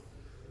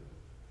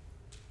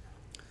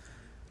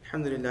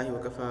الحمد لله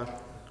وكفى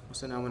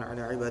وسلام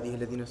على عباده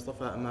الذين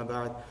اصطفى أما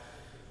بعد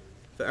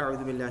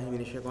فأعوذ بالله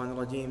من الشيطان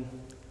الرجيم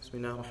بسم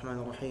الله الرحمن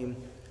الرحيم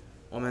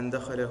ومن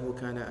دخله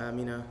كان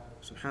آمنا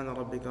سبحان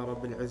ربك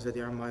رب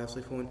العزة عما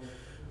يصفون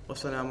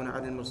وسلام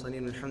على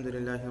المرسلين الحمد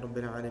لله رب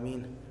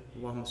العالمين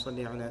اللهم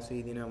صل على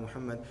سيدنا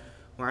محمد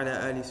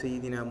وعلى آل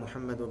سيدنا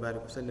محمد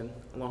وبارك وسلم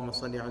اللهم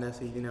صل على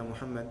سيدنا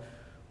محمد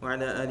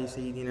وعلى آل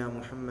سيدنا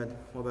محمد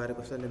وبارك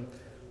وسلم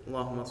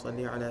اللهم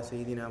صل على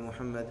سيدنا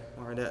محمد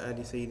وعلى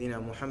آل سيدنا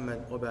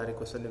محمد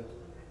وبارك وسلم.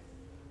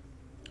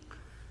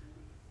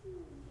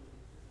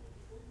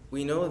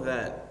 We know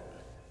that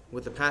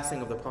with the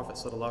passing of the Prophet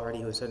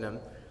ﷺ,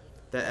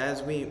 that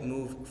as we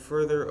move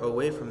further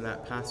away from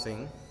that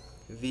passing,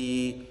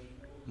 the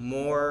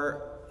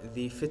more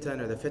the fitan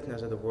or the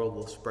fitnas of the world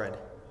will spread.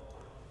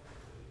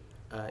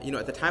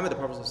 At the time of the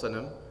Prophet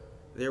ﷺ,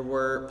 there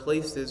were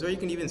places, or you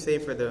can even say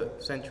for the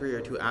century or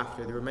two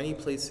after, there were many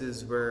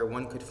places where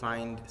one could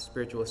find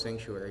spiritual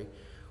sanctuary,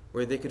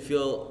 where they could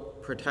feel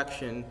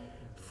protection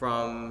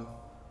from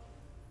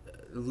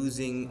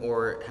losing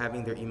or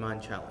having their iman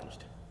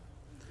challenged.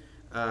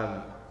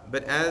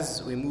 But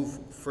as we move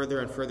further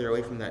and further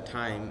away from that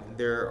time,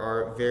 there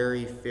are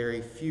very,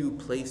 very few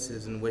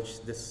places in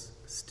which this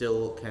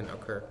still can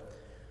occur.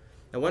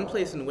 Now, one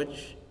place in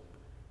which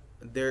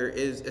there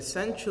is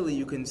essentially,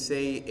 you can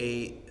say,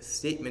 a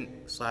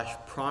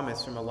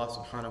statement/promise from Allah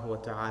subhanahu wa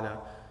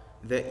ta'ala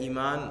that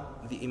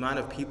the iman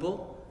of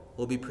people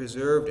will be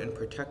preserved and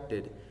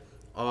protected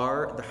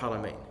are the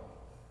Haramain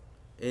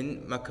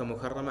in Makkah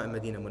Mukarramah and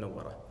Medina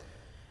Munawwara.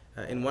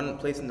 In one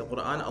place in the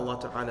Quran,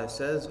 Allah Ta'ala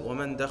says,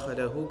 وَمَنْ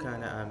دَخَلَهُ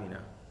كَانَ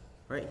آمِنًا.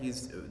 Right?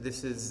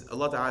 This is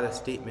Allah Ta'ala's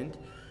statement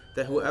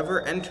that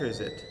whoever enters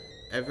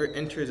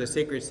a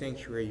sacred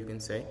sanctuary, you can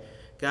say,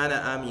 كَانَ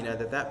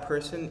آمِنًا, that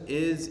person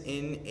is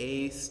in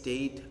a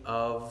state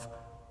of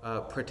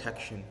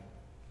protection.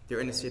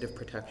 They're in a state of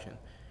protection.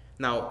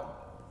 Now,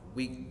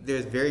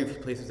 there's very few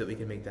places that we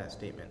can make that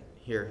statement.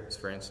 Here,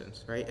 for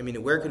instance, right? I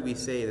mean, where could we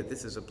say that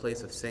this is a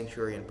place of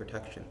sanctuary and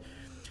protection?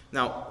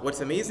 Now,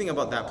 what's amazing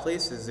about that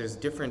place is there's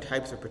different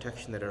types of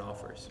protection that it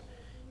offers.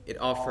 It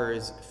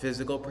offers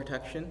physical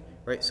protection,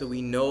 right? So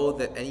we know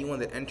that anyone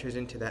that enters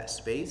into that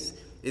space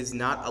is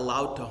not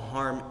allowed to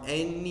harm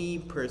any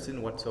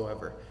person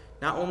whatsoever.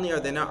 Not only are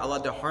they not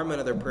allowed to harm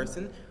another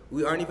person,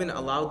 we aren't even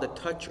allowed to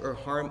touch or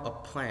harm a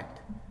plant,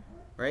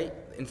 right?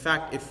 In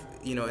fact, if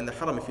in the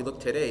haram, if you look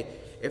today,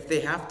 if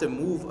they have to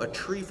move a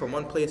tree from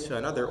one place to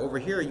another, over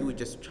here you would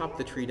just chop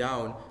the tree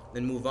down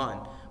and move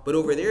on. But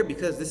over there,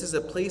 because this is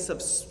a place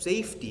of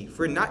safety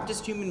for not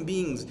just human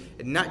beings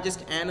and not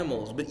just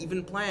animals, but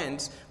even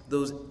plants,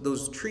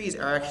 those trees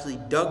are actually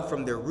dug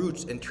from their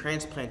roots and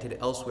transplanted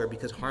elsewhere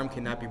because harm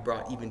cannot be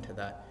brought even to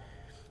that.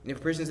 And if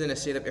a person's in a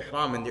state of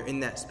ihram and they're in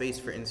that space,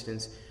 for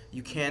instance,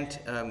 you can't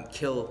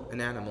kill an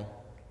animal,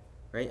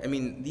 right? I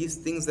mean, these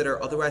things that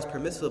are otherwise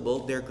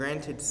permissible, they're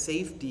granted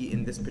safety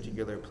in this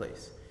particular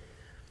place.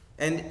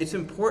 And it's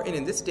important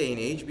in this day and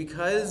age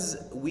because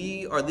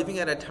we are living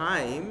at a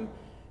time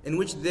in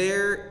which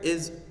there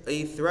is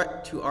a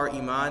threat to our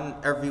iman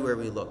everywhere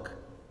we look.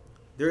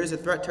 There is a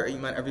threat to our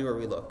iman everywhere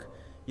we look.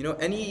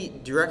 Any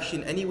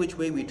direction, any which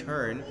way we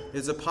turn,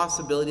 there's a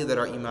possibility that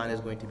our iman is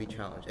going to be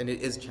challenged, and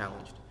it is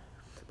challenged.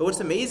 But what's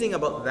amazing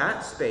about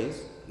that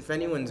space, if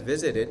anyone's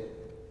visited,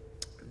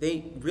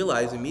 they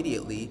realize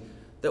immediately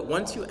that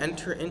once you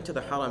enter into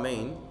the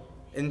Haramain,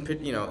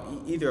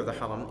 either of the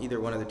haram,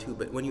 either one of the two,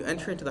 but when you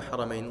enter into the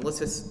Haramain,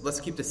 let's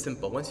keep this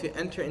simple. Once you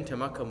enter into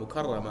Makkah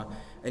Mukarramah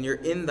and you're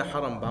in the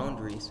haram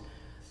boundaries,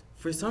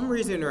 for some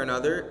reason or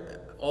another,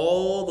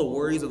 all the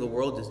worries of the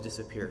world just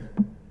disappear,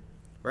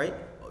 right?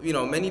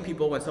 Many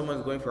people, when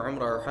someone's going for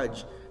Umrah or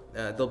Hajj,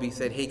 they'll be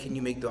said, hey, can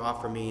you make dua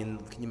for me?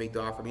 And can you make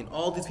dua for me? And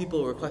all these people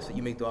will request that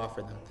you make dua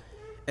for them.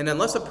 And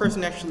unless a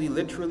person actually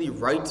literally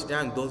writes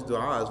down those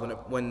du'as,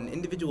 when an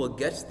individual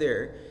gets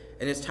there,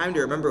 and it's time to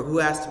remember who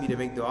asked me to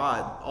make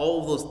dua,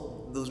 all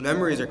those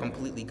memories are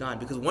completely gone.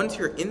 Because once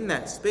you're in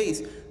that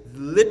space,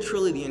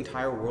 literally the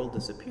entire world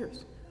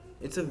disappears.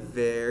 It's a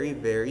very,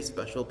 very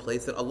special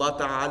place that Allah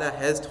Ta'ala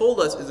has told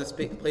us is a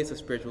place of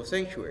spiritual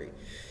sanctuary.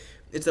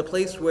 It's a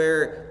place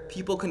where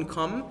people can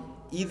come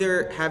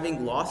either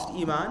having lost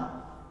iman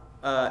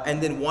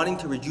and then wanting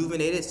to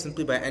rejuvenate it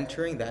simply by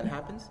entering, that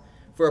happens.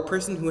 For a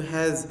person who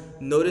has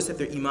noticed that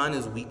their iman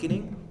is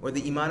weakening or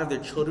the iman of their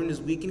children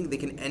is weakening, they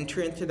can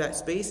enter into that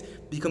space,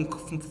 become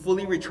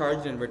fully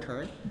recharged and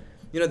return.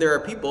 There are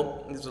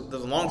people, there's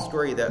a long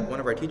story that one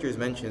of our teachers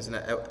mentions, and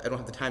I don't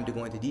have the time to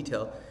go into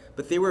detail,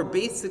 but they were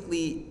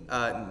basically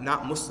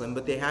not Muslim,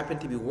 but they happened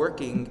to be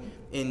working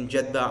in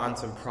Jeddah on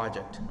some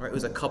project. Right? It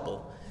was a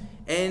couple.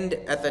 And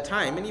at the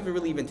time, and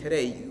even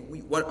today,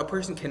 a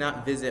person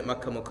cannot visit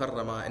Makkah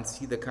Mukarramah and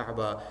see the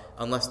Kaaba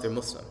unless they're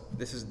Muslim.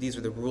 These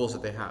are the rules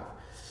that they have.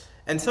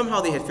 And somehow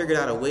they had figured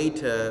out a way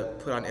to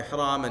put on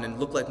ihram and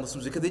look like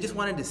Muslims because they just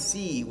wanted to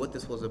see what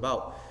this was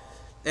about.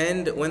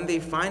 And when they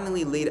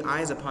finally laid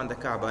eyes upon the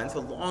Kaaba, and it's a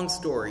long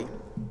story,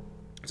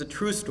 it's a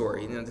true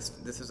story.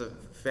 This is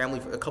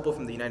a couple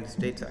from the United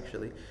States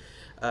actually.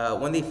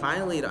 When they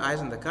finally laid eyes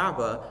on the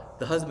Kaaba,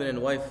 the husband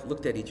and wife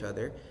looked at each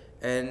other,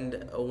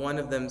 and one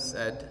of them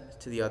said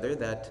to the other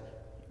that,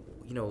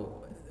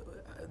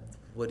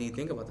 what do you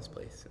think about this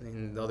place?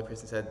 And the other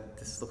person said,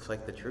 this looks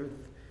like the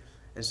truth.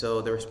 And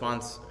so the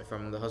response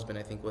from the husband,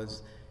 I think,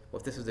 was, well,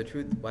 if this is the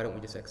truth, why don't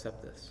we just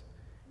accept this?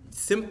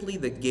 Simply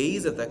the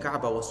gaze of the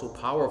Kaaba was so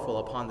powerful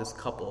upon this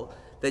couple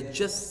that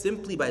just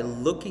simply by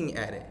looking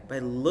at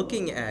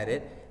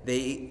it,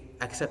 they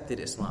accepted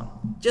Islam.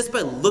 Just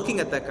by looking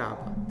at the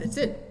Kaaba. That's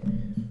it.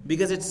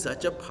 Because it's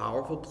such a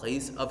powerful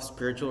place of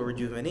spiritual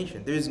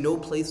rejuvenation. There is no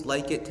place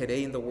like it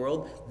today in the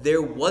world.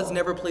 There was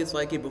never a place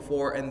like it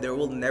before, and there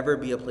will never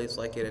be a place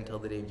like it until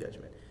the Day of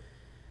Judgment.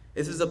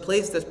 This is a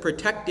place that's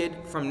protected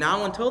from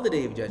now until the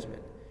Day of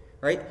Judgment.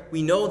 Right?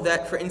 We know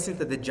that, for instance,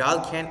 that the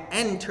Dajjal can't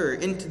enter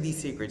into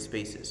these sacred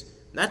spaces.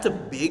 That's a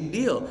big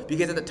deal,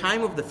 because at the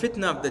time of the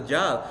fitna of the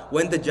Dajjal,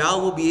 when the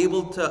Dajjal will be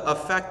able to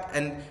affect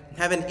and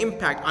have an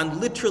impact on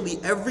literally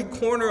every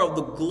corner of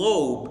the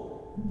globe,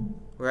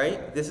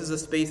 right? This is a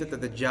space that the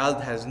Dajjal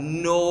has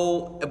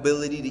no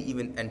ability to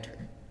even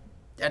enter.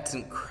 That's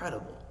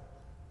incredible.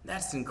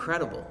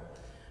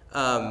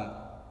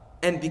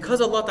 And because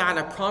Allah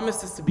Ta'ala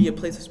promised us to be a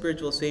place of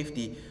spiritual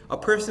safety, a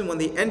person, when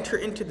they enter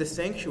into the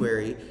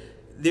sanctuary,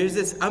 there's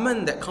this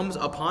aman that comes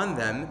upon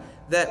them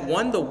that,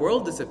 one, the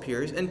world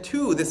disappears, and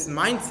two, this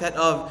mindset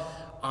of,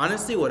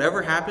 honestly,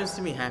 whatever happens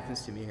to me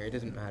here. It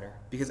doesn't matter.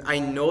 Because I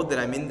know that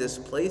I'm in this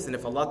place, and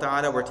if Allah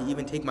Ta'ala were to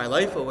even take my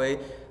life away,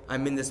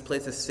 I'm in this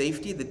place of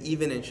safety that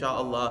even,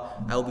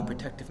 inshaAllah, I will be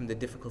protected from the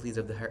difficulties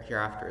of the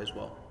hereafter as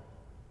well.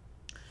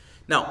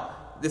 Now,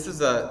 this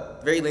is a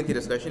very lengthy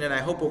discussion, and I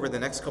hope over the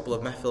next couple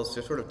of mahfils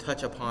to sort of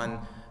touch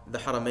upon the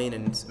Haramain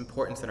and its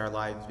importance in our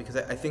lives, because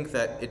I think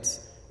that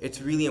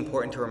it's really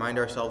important to remind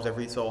ourselves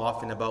every so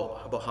often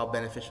about how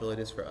beneficial it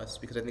is for us,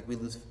 because I think we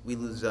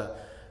lose a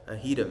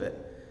heed of it.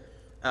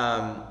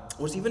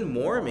 What's even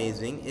more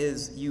amazing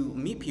is you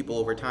meet people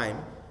over time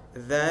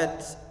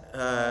that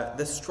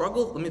the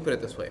struggle, let me put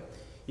it this way.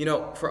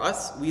 For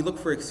us, we look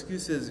for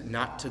excuses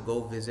not to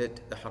go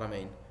visit the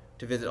Haramain,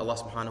 to visit Allah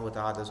subhanahu wa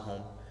ta'ala's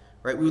home.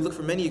 Right? We would look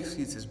for many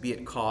excuses, be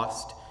it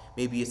cost,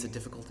 maybe it's the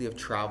difficulty of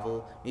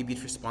travel, maybe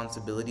it's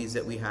responsibilities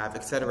that we have,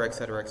 etc.,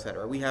 etc.,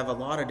 etc. We have a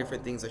lot of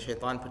different things that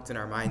shaitan puts in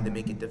our mind to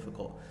make it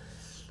difficult.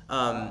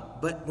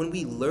 But when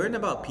we learn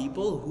about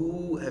people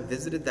who have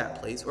visited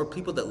that place, or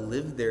people that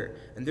live there,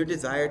 and their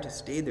desire to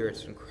stay there,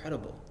 it's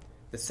incredible.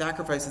 The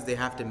sacrifices they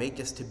have to make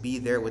just to be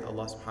there with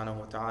Allah subhanahu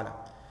wa ta'ala.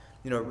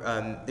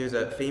 There's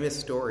a there's a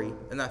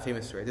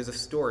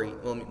story.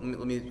 Well, let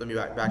me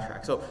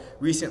backtrack. So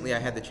recently I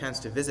had the chance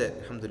to visit,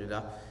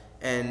 alhamdulillah,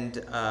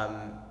 and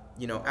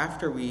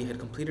after we had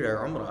completed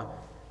our umrah,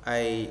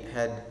 I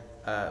had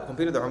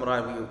completed the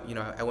umrah, and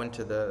I went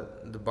to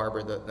the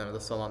barber, the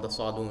salon, the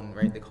saloon,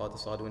 right? They call it the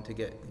saloon, to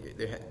get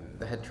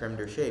the head trimmed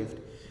or shaved.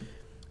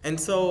 And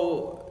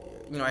so,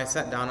 I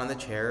sat down on the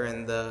chair,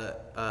 and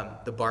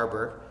the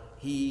barber,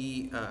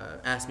 he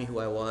asked me who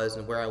I was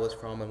and where I was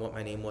from and what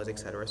my name was,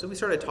 etc. So we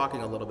started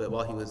talking a little bit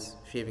while he was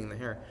shaving the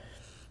hair.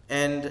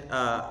 And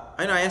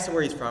I asked him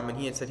where he's from, and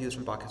he had said he was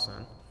from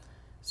Pakistan.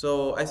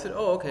 So I said,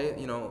 oh, okay,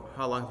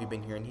 how long have you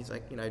been here? And he's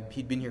like,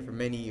 he'd been here for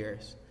many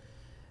years.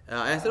 And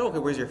I said, okay,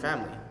 where's your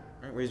family?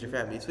 Right, where's your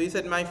family? So he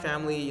said, my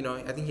family,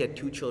 I think he had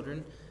 2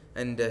 children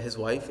and his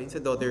wife. And he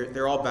said,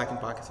 they're all back in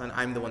Pakistan.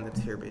 I'm the one that's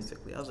here,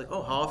 basically. I was like,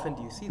 oh, how often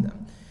do you see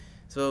them?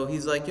 So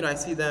he's like, I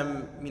see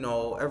them,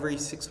 every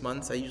 6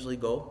 months I usually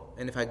go.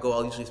 And if I go,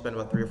 I'll usually spend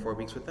about 3 or 4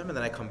 weeks with them, and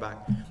then I come back.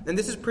 And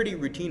this is pretty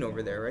routine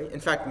over there, right? In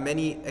fact,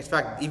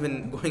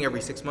 even going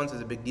every 6 months is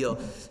a big deal.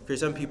 For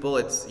some people,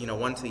 it's,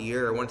 once a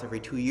year or once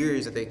every 2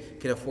 years that they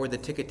can afford the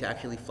ticket to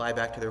actually fly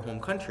back to their home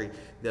country,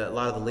 a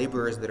lot of the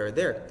laborers that are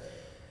there.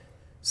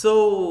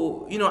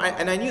 So,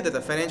 I knew that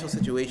the financial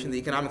situation, the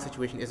economic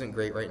situation isn't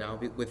great right now.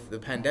 With the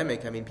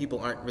pandemic,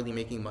 people aren't really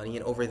making money.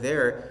 And over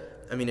there,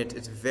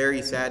 it's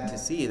very sad to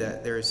see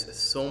that there's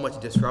so much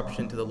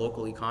disruption to the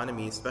local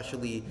economy,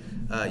 especially,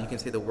 you can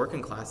say the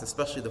working class,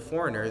 especially the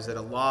foreigners, that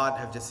a lot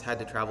have just had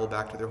to travel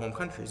back to their home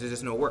countries. There's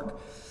just no work.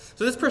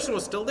 So this person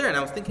was still there, and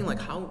I was thinking,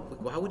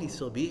 why would he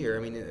still be here?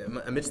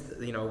 Amidst,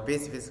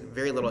 basically his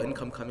very little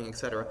income coming,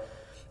 etc.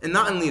 And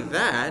not only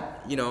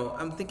that,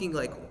 I'm thinking,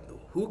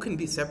 who can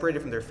be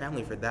separated from their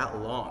family for that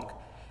long?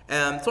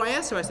 So I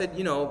asked him, I said,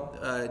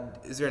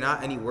 is there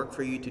not any work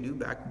for you to do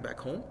back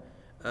home?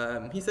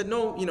 He said,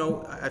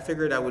 no, I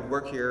figured I would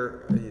work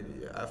here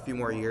a few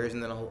more years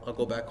and then I'll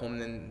go back home.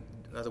 And then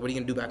I was like, what are you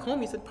going to do back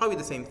home? He said, probably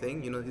the same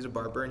thing. He's a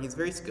barber and he's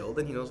very skilled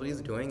and he knows what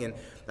he's doing. And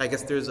I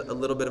guess there's a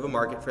little bit of a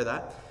market for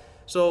that.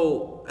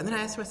 So, and then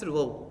I asked him, I said,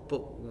 well,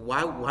 but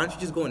why don't you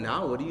just go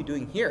now? What are you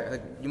doing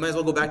here? You might as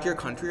well go back to your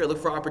country or look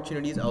for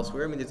opportunities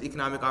elsewhere. There's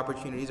economic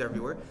opportunities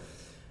everywhere.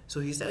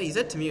 So he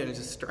said to me, and it's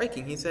just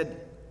striking, he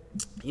said,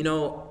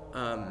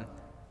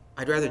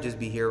 I'd rather just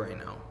be here right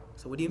now.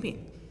 So what do you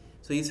mean?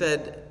 So he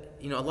said,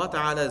 Allah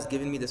Ta'ala has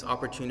given me this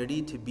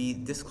opportunity to be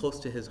this close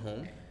to His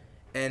home,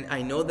 and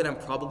I know that I'm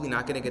probably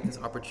not going to get this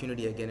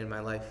opportunity again in my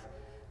life.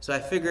 So I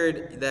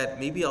figured that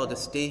maybe I'll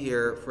just stay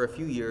here for a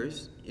few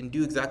years and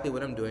do exactly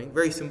what I'm doing.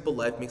 Very simple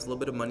life, makes a little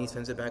bit of money,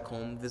 sends it back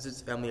home,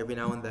 visits family every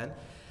now and then.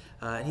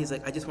 And he's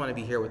like, I just want to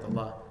be here with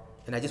Allah.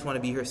 And I just want to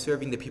be here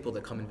serving the people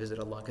that come and visit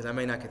Allah, because I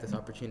might not get this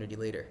opportunity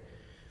later.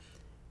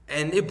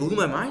 And it blew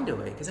my mind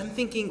away, because I'm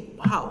thinking,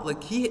 wow,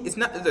 like it's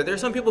not. There are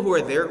some people who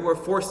are there who are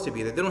forced to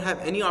be there. They don't have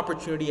any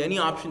opportunity, any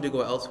option to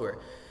go elsewhere.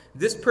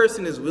 This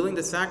person is willing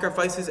to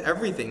sacrifice his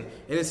everything,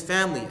 and his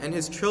family, and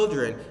his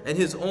children, and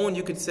his own,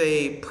 you could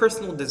say,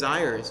 personal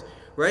desires,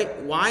 right?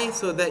 Why?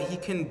 So that he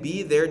can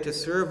be there to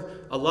serve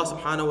Allah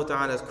subhanahu wa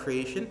ta'ala's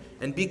creation,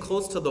 and be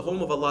close to the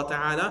home of Allah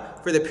ta'ala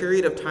for the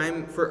period of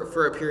time,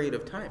 for a period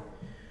of time.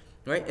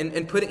 Right?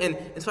 And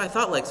so I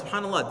thought, like,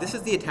 subhanAllah, this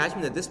is the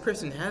attachment that this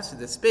person has to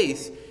this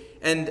space.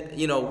 And,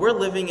 we're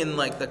living in,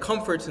 like, the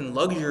comforts and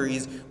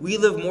luxuries. We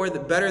live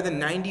better than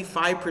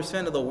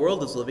 95% of the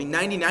world is living,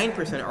 99%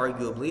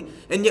 arguably.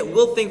 And yet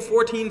we'll think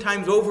 14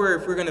 times over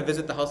if we're going to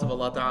visit the house of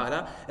Allah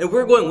Ta'ala. And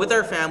we're going with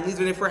our families.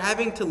 And if we're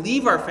having to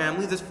leave our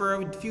families, it's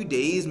for a few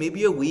days,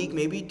 maybe a week,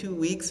 maybe 2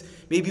 weeks,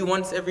 maybe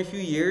once every few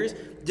years,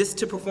 just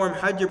to perform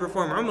Hajj or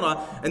perform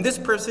Umrah. And this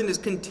person is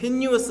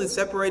continuously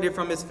separated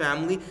from his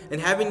family and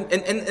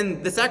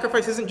the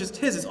sacrifice isn't just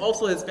his, it's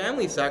also his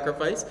family's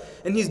sacrifice.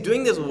 And he's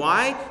doing this,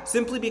 why?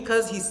 Simply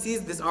because he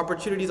sees this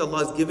opportunity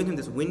Allah has given him,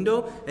 this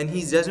window, and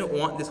he doesn't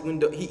want this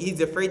window. He's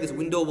afraid this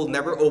window will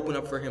never open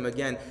up for him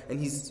again, and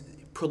he's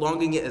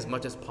prolonging it as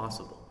much as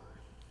possible.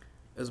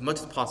 As much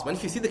as possible. And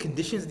if you see the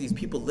conditions these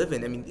people live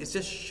in, I mean, it's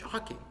just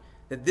shocking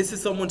that this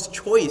is someone's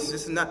choice.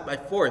 This is not by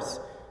force.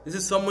 This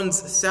is someone's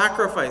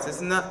sacrifice.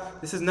 This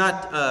is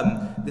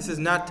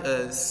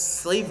not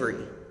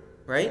slavery,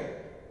 right?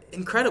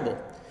 Incredible.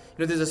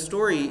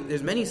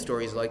 There's many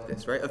stories like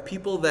this, right? Of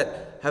people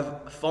that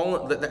have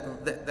fallen,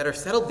 that are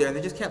settled there and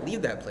they just can't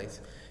leave that place.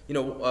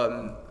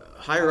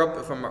 Higher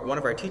up from one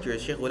of our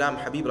teachers, Shaykh Ghulam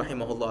Habib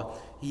rahimahullah,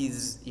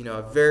 he's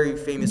a very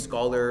famous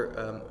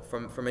scholar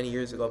from many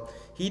years ago.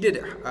 He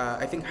did,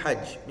 I think,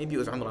 Hajj, maybe it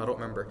was Umrah, I don't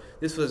remember.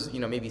 This was,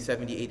 maybe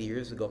 70, 80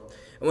 years ago.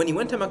 And when he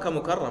went to Makkah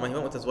Mukarramah, he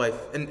went with his wife.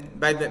 And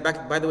by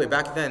the way,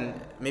 back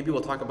then, maybe we'll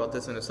talk about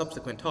this in a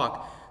subsequent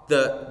talk,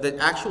 the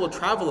actual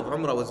travel of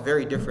Umrah was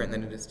very different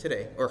than it is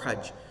today, or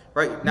Hajj.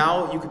 Right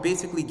now, you could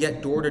basically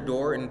get door to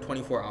door in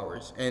 24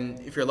 hours, and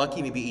if you're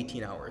lucky, maybe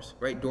 18 hours.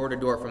 Right, door to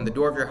door, from the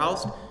door of your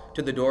house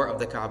to the door of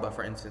the Kaaba,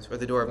 for instance, or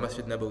the door of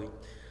Masjid Nabawi.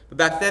 But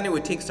back then, it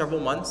would take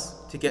several months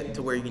to get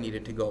to where you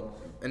needed to go,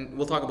 and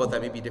we'll talk about that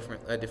maybe a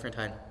different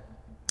time.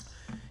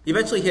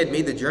 Eventually, he had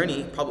made the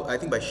journey, probably I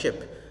think by ship,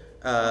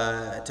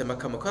 to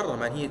Makkah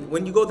Mukarramah. And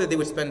when you go there, they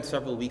would spend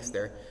several weeks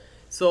there.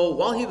 So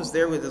while he was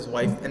there with his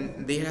wife,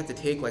 and they had to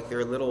take like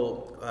their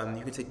little,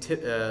 you could say,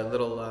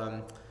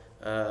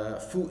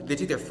 food. They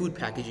take their food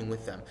packaging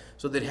with them,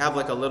 so they'd have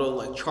like a little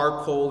like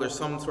charcoal or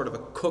some sort of a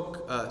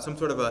cook, some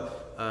sort of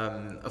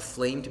a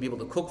flame to be able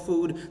to cook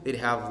food. They'd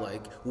have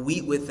like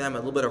wheat with them, a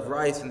little bit of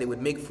rice, and they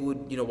would make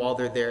food. While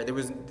they're there,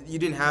 you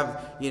didn't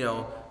have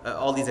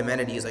all these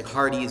amenities like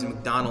Hardee's and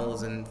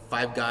McDonald's and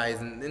Five Guys,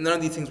 and none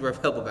of these things were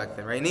available back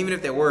then, right? And even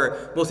if they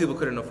were, most people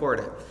couldn't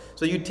afford it.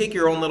 So you'd take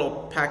your own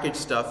little packaged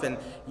stuff and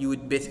you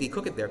would basically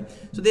cook it there.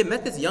 So they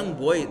met this young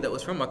boy that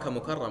was from Makkah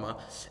Mukarramah,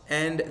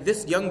 and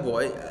this young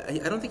boy,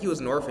 I don't think he was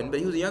an orphan, but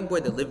he was a young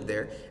boy that lived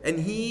there, and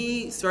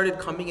he started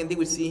coming, and they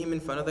would see him in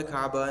front of the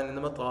Kaaba and in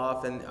the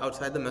Mataf and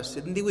outside the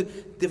masjid, and they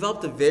would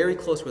develop a very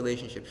close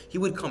relationship. He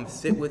would come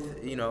sit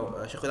with, Shaykh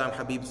Ghulam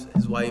Habib's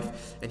his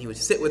wife, and he would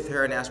sit with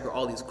her and ask her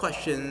all these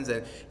questions,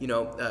 and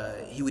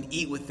he would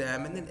eat with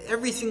them, and then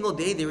every single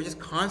day they were just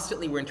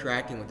constantly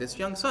interacting with this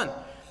young son.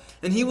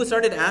 And he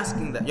started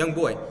asking that young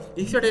boy.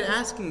 He started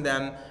asking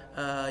them,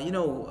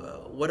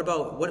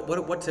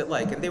 what's it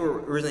like? And they were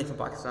originally from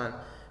Pakistan.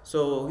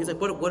 So he's like,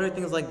 what are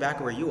things like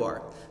back where you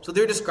are? So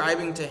they're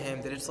describing to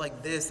him that it's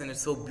like this, and it's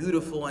so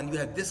beautiful, and you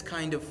have this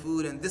kind of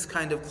food, and this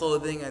kind of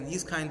clothing, and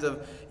these kinds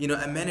of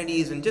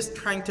amenities, and just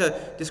trying to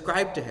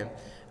describe to him.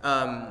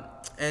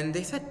 And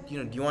they said, do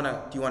you want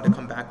to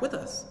come back with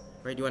us?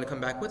 Right? Do you want to come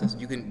back with us?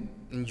 You can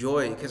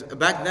enjoy, because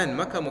back then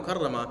Makkah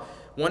Mukarramah,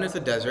 one, is a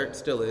desert,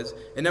 still is,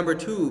 and number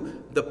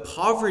two, the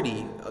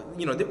poverty.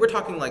 We're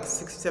talking like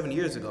 60-70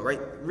 years ago,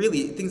 right?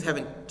 Really, things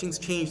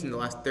changed in the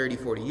last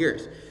 30-40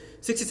 years.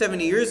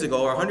 60-70 years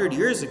ago, or 100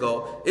 years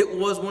ago, it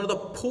was one of the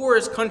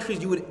poorest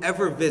countries you would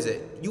ever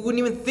visit. You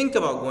wouldn't even think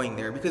about going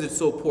there because it's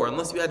so poor,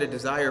 unless you had a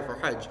desire for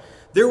Hajj.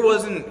 There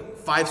wasn't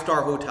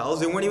 5-star hotels.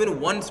 There weren't even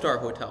 1-star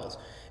hotels.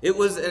 It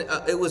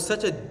was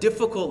such a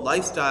difficult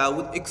lifestyle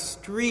with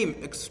extreme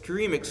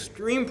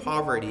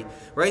poverty,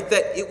 right?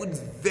 That it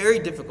was very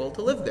difficult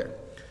to live there.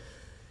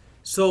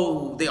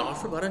 So they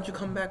offered, why don't you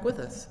come back with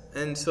us?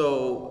 And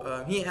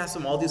so he asked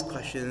them all these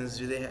questions,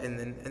 and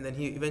then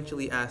he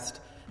eventually asked,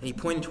 and he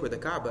pointed toward the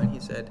Kaaba, and he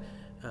said,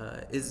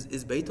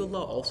 "Is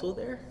Baytullah also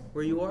there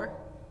where you are?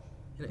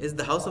 Is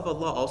the house of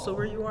Allah also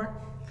where you are?"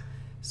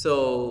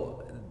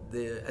 So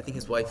I think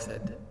his wife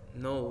said,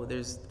 "No,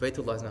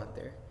 Baytullah is not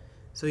there."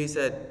 So he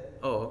said,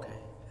 "Oh, okay.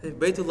 If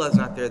Baytullah is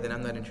not there, then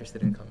I'm not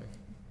interested in coming.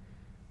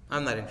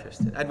 I'm not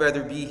interested. I'd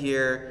rather be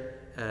here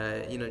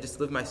just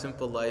live my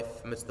simple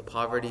life amidst the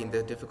poverty and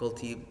the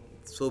difficulty,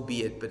 so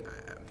be it. But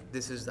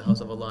this is the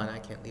house of Allah, and I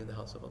can't leave the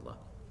house of Allah.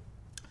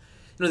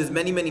 There's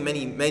many, many,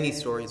 many, many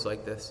stories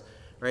like this,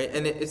 right?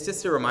 And it's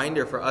just a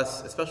reminder for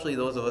us, especially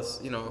those of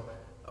us,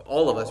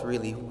 all of us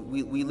really.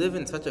 We live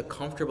in such a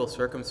comfortable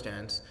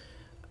circumstance,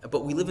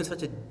 but we live in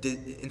such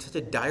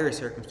a dire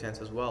circumstance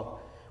as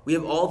well. We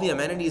have all the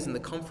amenities and the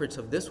comforts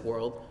of this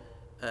world,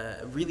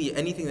 really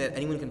anything that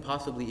anyone can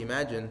possibly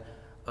imagine,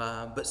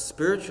 but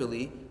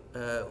spiritually,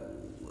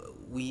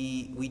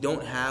 we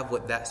don't have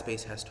what that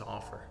space has to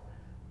offer.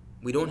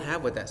 We don't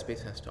have what that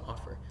space has to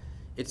offer.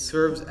 It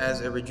serves as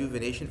a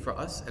rejuvenation for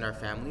us and our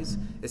families.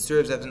 It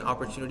serves as an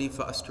opportunity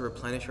for us to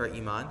replenish our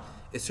iman.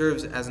 It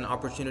serves as an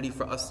opportunity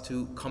for us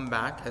to come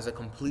back as a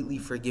completely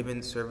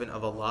forgiven servant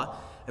of Allah.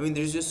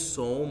 There's just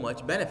so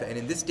much benefit. And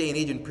in this day and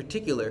age in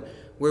particular,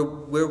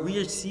 where we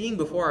are seeing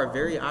before our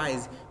very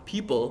eyes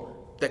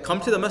people that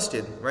come to the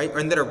masjid, right,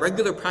 and that are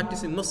regular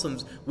practicing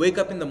Muslims, wake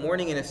up in the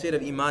morning in a state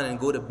of iman and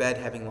go to bed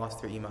having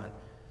lost their iman.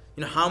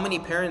 How many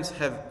parents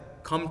have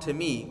come to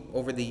me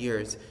over the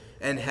years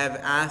and have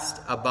asked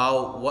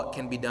about what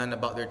can be done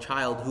about their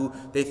child who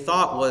they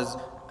thought was,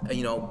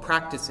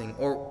 practicing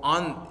or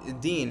on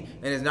deen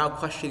and is now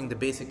questioning the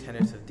basic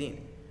tenets of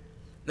deen.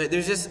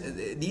 There's just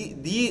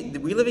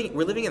we're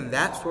living in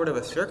that sort of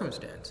a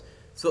circumstance.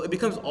 So it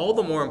becomes all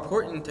the more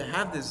important to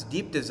have this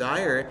deep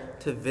desire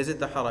to visit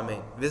the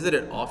Haramain, visit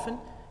it often,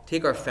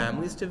 take our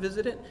families to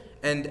visit it,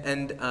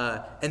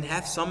 and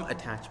have some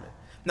attachment.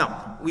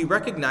 Now, we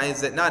recognize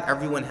that not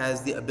everyone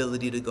has the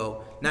ability to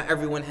go. Not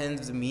everyone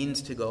has the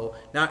means to go.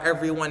 Not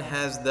everyone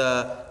has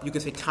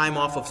time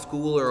off of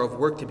school or of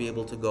work to be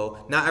able to go.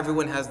 Not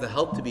everyone has the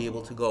help to be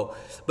able to go.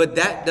 But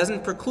that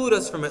doesn't preclude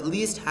us from at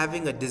least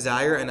having a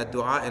desire and a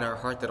dua in our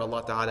heart that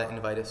Allah Ta'ala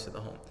invite us to the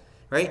home.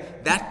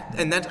 Right? That's,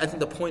 I think,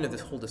 the point of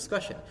this whole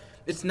discussion.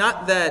 It's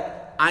not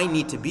that I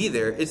need to be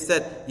there. It's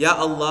that, Ya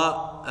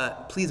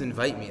Allah, please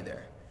invite me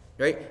there.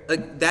 Right?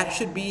 That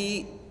should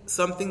be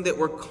something that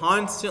we're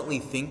constantly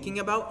thinking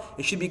about.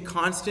 It should be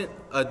constant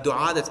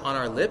dua that's on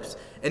our lips,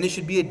 and it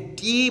should be a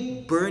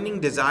deep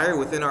burning desire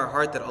within our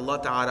heart that Allah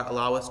Ta'ala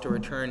allow us to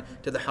return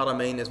to the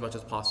Haramain as much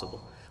as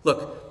possible.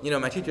 Look,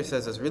 my teacher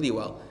says this really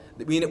well.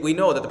 We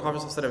know that the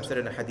Prophet ﷺ said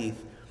in a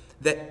hadith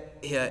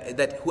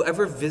that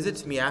whoever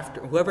visits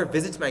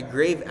my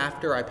grave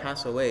after I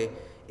pass away,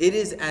 it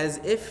is as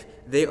if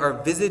they are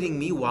visiting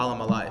me while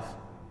I'm alive.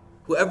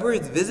 Whoever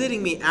is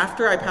visiting me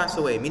after I pass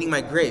away, meaning my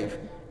grave,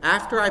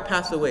 after I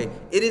pass away,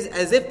 it is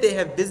as if they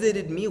have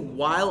visited me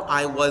while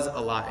I was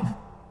alive.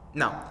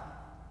 Now,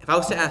 if I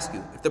was to ask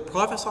you, if the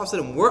Prophet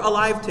ﷺ were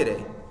alive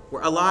today,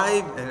 were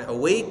alive and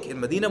awake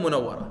in Medina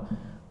Munawwara,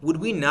 would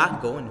we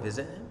not go and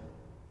visit him?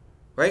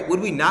 Right?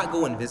 Would we not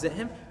go and visit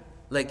him?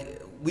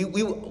 We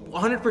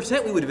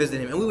 100% we would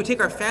visit him, and we would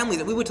take our families,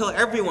 and we would tell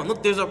everyone,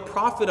 look, there's a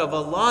Prophet of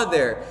Allah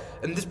there.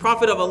 And this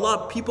Prophet of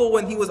Allah, people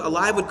when he was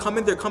alive would come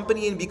in their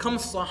company and become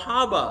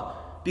Sahaba,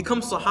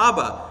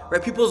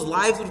 right? People's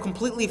lives would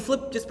completely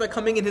flip just by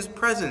coming in his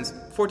presence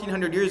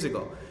 1400 years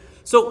ago.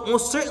 So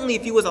most certainly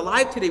if he was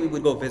alive today, we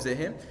would go visit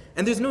him.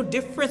 And there's no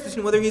difference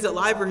between whether he's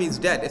alive or he's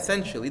dead.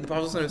 Essentially, the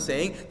Prophet is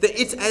saying that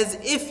it's as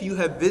if you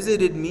have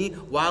visited me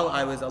while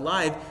I was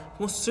alive.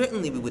 Most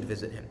certainly we would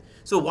visit him.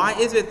 So why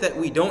is it that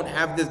we don't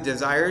have this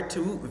desire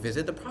to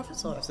visit the Prophet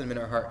ﷺ in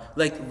our heart?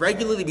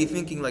 Regularly be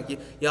thinking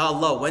Ya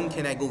Allah, when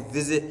can I go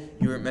visit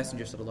your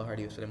Messenger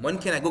ﷺ? When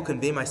can I go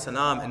convey my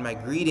salam and my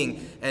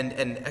greeting and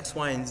X,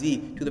 Y, and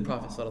Z to the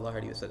Prophet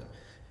ﷺ?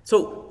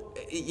 So,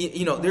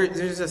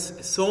 there's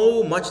just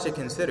so much to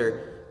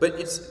consider, but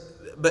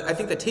I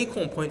think the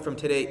take-home point from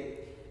today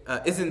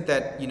isn't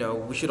that,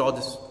 we should all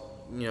just,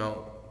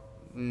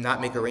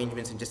 not make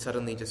arrangements and just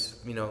suddenly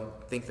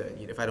think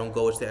that if I don't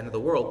go, it's the end of the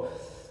world.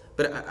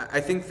 But I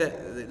think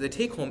that the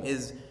take-home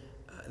is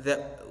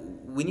that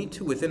we need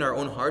to, within our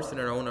own hearts and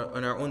our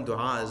own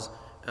du'as,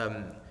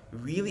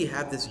 really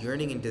have this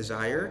yearning and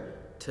desire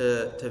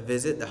to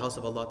visit the house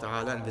of Allah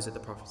Ta'ala and visit the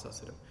Prophet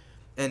ﷺ.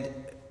 And,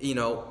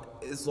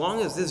 as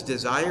long as this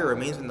desire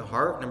remains in the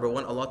heart, number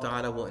one, Allah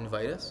Ta'ala will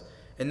invite us.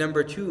 And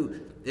number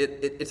two,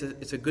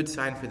 it's a good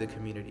sign for the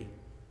community.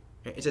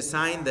 It's a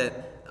sign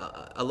that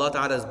Allah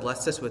Ta'ala has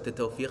blessed us with the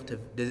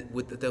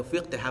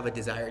tawfiq to have a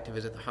desire to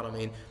visit the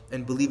Haramain.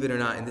 And believe it or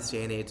not, in this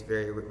day and age, it's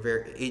very,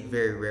 very,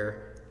 very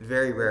rare.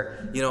 Very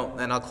rare.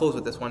 And I'll close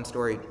with this one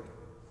story.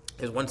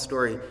 There's one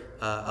story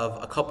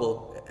of a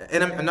couple,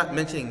 and I'm not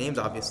mentioning names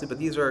obviously, but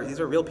these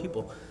are real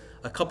people.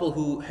 A couple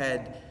who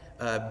had,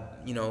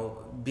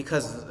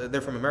 because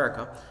they're from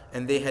America,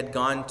 and they had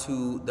gone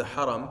to the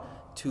Haram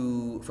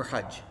for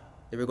Hajj.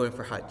 They were going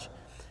for Hajj.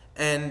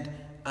 And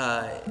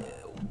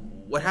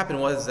what happened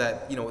was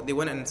that, they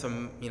went in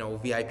some,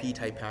 VIP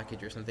type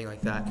package or something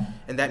like that.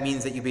 And that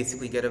means that you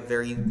basically get a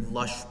very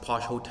lush,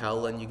 posh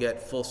hotel, and you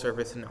get full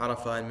service in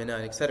Arafah and Mina,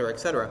 et cetera, et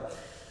cetera.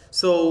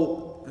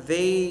 So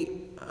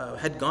they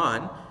had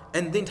gone,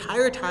 and the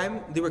entire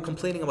time they were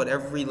complaining about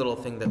every little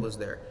thing that was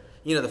there.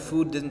 The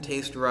food didn't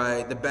taste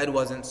right, the bed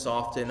wasn't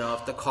soft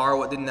enough, the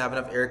car didn't have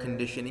enough air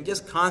conditioning,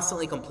 just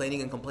constantly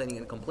complaining and complaining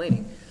and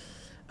complaining.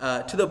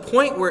 to the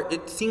point where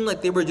it seemed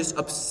like they were just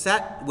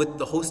upset with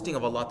the hosting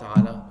of Allah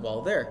Ta'ala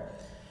while there.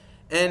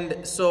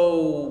 And so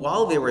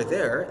while they were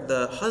there,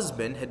 the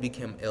husband had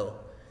become ill.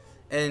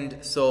 And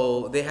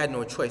so they had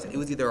no choice. It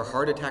was either a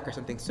heart attack or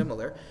something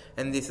similar,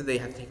 and they said they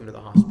had to take him to the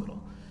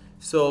hospital.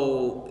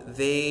 So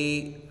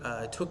they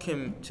took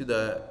him to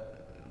the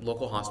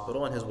local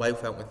hospital, and his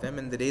wife went with them,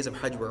 and the days of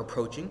Hajj were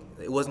approaching.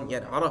 It wasn't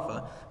yet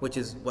Arafah, which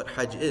is what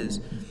Hajj is,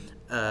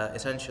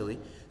 essentially.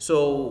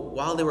 So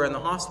while they were in the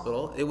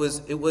hospital,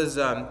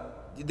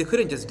 they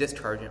couldn't just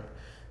discharge him.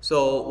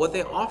 So what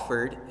they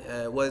offered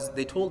was,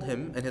 they told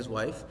him and his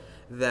wife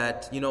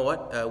that, you know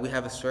what, we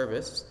have a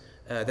service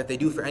that they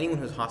do for anyone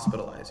who's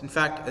hospitalized. In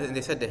fact,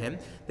 they said to him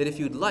that if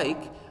you'd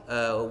like,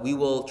 we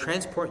will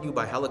transport you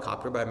by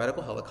helicopter, by a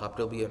medical helicopter.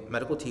 There'll be a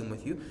medical team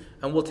with you,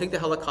 and we'll take the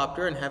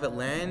helicopter and have it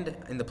land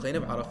in the plain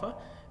of Arafah,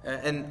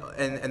 and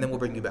then we'll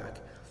bring you back.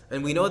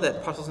 And we know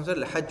that Prophet said,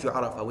 "Al-Hajju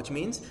Arafah," which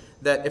means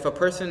that if a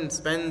person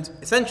spends,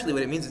 essentially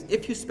what it means is,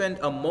 if you spend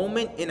a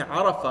moment in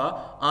Arafah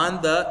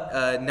on the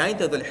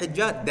 9th of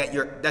Dhul-Hijjah,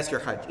 that's your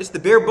Hajj. It's the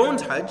bare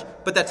bones Hajj,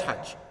 but that's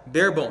Hajj,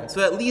 bare bones.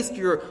 So at least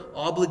your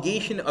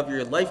obligation of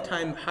your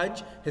lifetime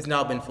Hajj has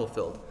now been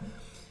fulfilled.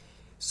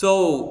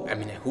 So, I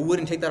mean, who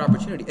wouldn't take that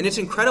opportunity? And it's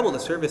incredible the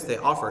service they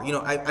offer. You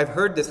know, I've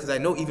heard this because I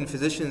know even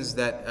physicians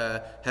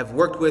that have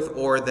worked with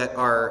or that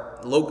are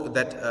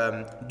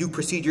do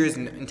procedures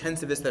and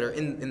intensivists that are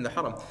in the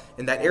haram,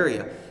 in that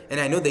area. And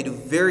I know they do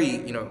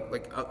very,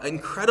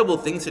 incredible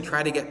things to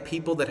try to get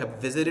people that have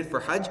visited for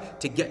Hajj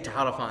to get to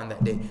Arafah on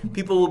that day.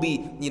 People will be,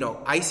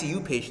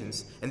 ICU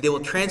patients, and they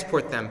will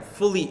transport them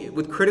fully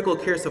with critical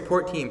care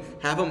support team,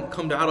 have them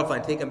come to Arafah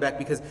and take them back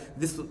because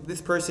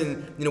this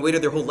person,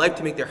 waited their whole life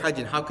to make their Hajj,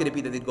 and how could it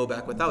be that they'd go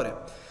back without it?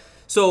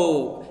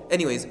 So,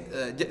 anyways,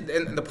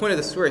 and the point of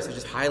the story is to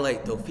just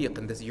highlight tawfiq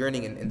and this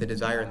yearning and the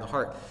desire in the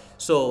heart.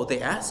 So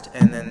they asked,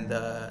 and then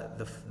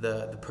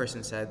the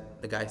person said,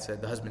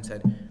 the husband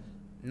said,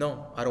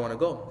 "No, I don't want to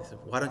go." They said,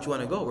 "Why don't you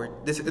want to go?"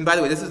 And by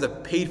the way, this is a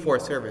paid-for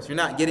service. You're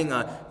not getting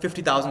a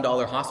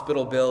 $50,000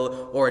 hospital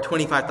bill or a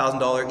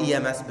 $25,000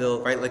 EMS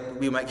bill, right? Like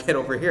we might get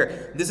over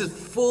here. This is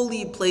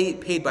fully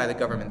paid by the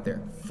government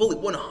there. Fully,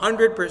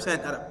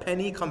 100%, not a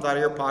penny comes out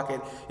of your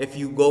pocket if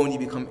you go and you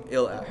become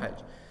ill at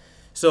Hajj.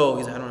 So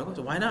he said, "I don't want to go."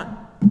 So why not?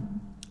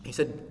 He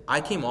said, "I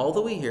came all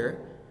the way here,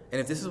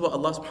 and if this is what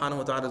Allah subhanahu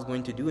wa ta'ala is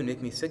going to do and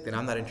make me sick, then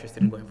I'm not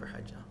interested in going for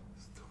Hajj now."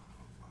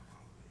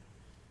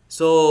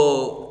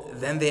 So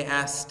then they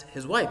asked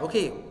his wife,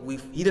 "Okay,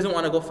 he doesn't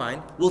want to go,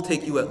 fine. We'll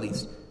take you at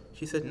least."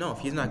 She said, "No, if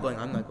he's not going,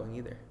 I'm not going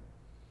either.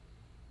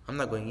 I'm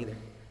not going either."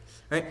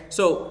 Right?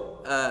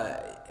 So,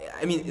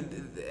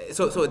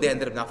 so they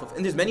ended up not fulfilling.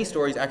 And there's many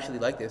stories actually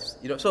like this.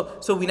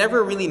 So we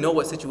never really know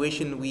what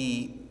situation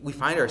we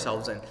find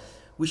ourselves in.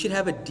 We should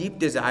have a deep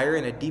desire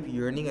and a deep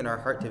yearning in our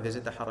heart to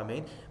visit the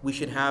Haramain. We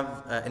should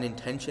have an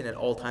intention at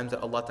all times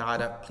that Allah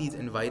Ta'ala please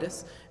invite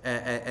us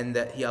and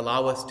that He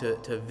allow us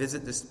to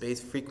visit this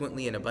space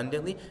frequently and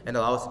abundantly, and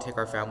allow us to take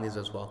our families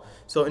as well.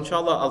 So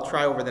inshallah, I'll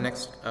try over the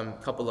next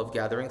couple of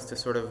gatherings to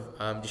sort of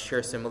just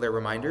share similar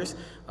reminders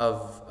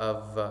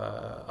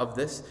of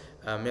this.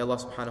 May Allah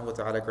subhanahu wa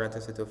ta'ala grant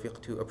us the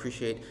tawfiq to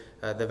appreciate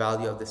the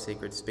value of the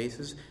sacred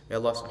spaces. May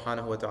Allah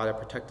subhanahu wa ta'ala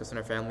protect us and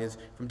our families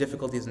from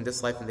difficulties in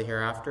this life and the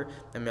hereafter.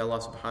 And may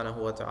Allah subhanahu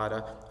wa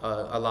ta'ala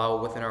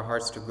allow within our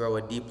hearts to grow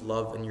a deep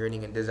love and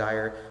yearning and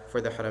desire for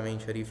the Haramain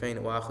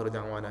Sharifain. Wa akhiru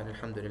da'wana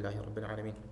alhamdulillahi rabbil alameen.